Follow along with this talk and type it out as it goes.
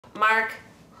Mark.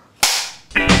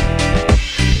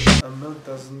 Milk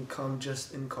doesn't come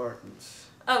just in cartons.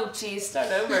 Oh geez,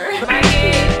 start over.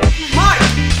 Mark!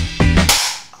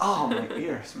 Oh, my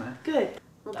ears, man. Good.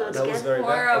 We'll do it That again. was very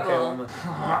Horrible. bad.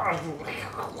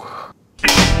 How about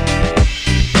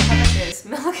this?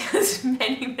 Milk has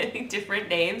many different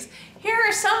names. Here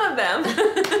are some of them.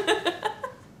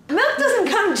 Milk doesn't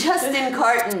come just in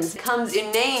cartons. It comes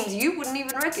in names you wouldn't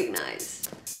even recognize.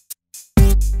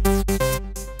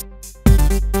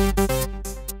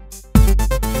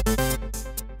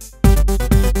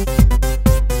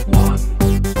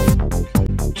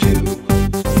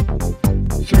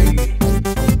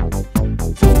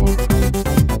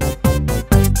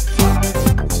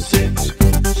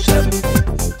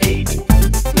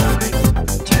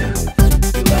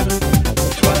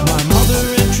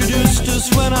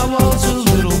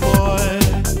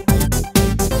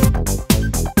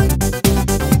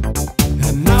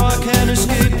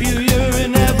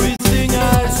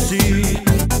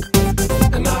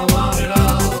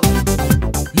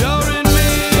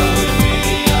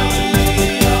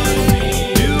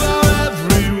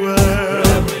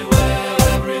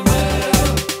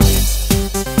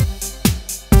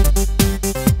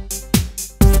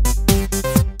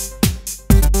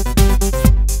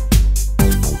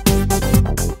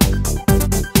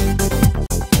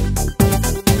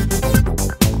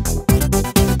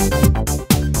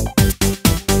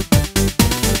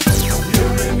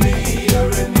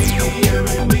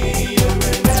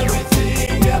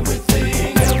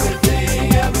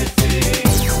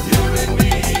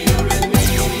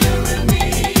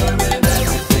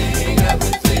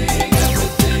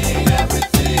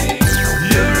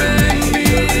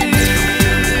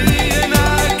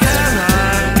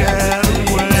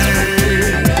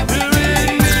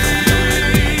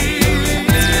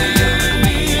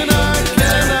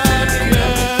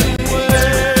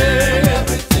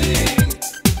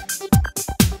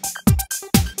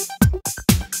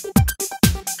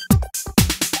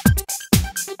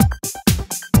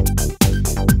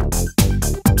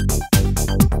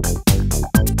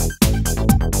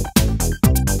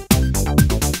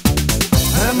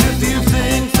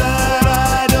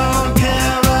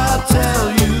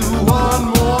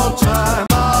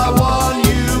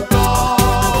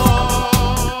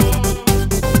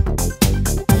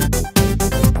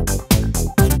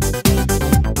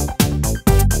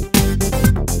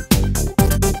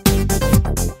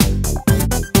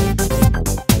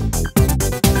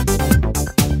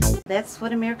 That's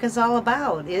what America's all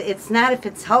about. It's not if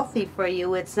it's healthy for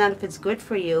you, it's not if it's good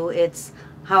for you, it's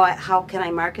how can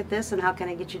I market this and how can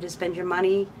I get you to spend your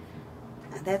money.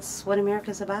 That's what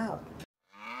America's about.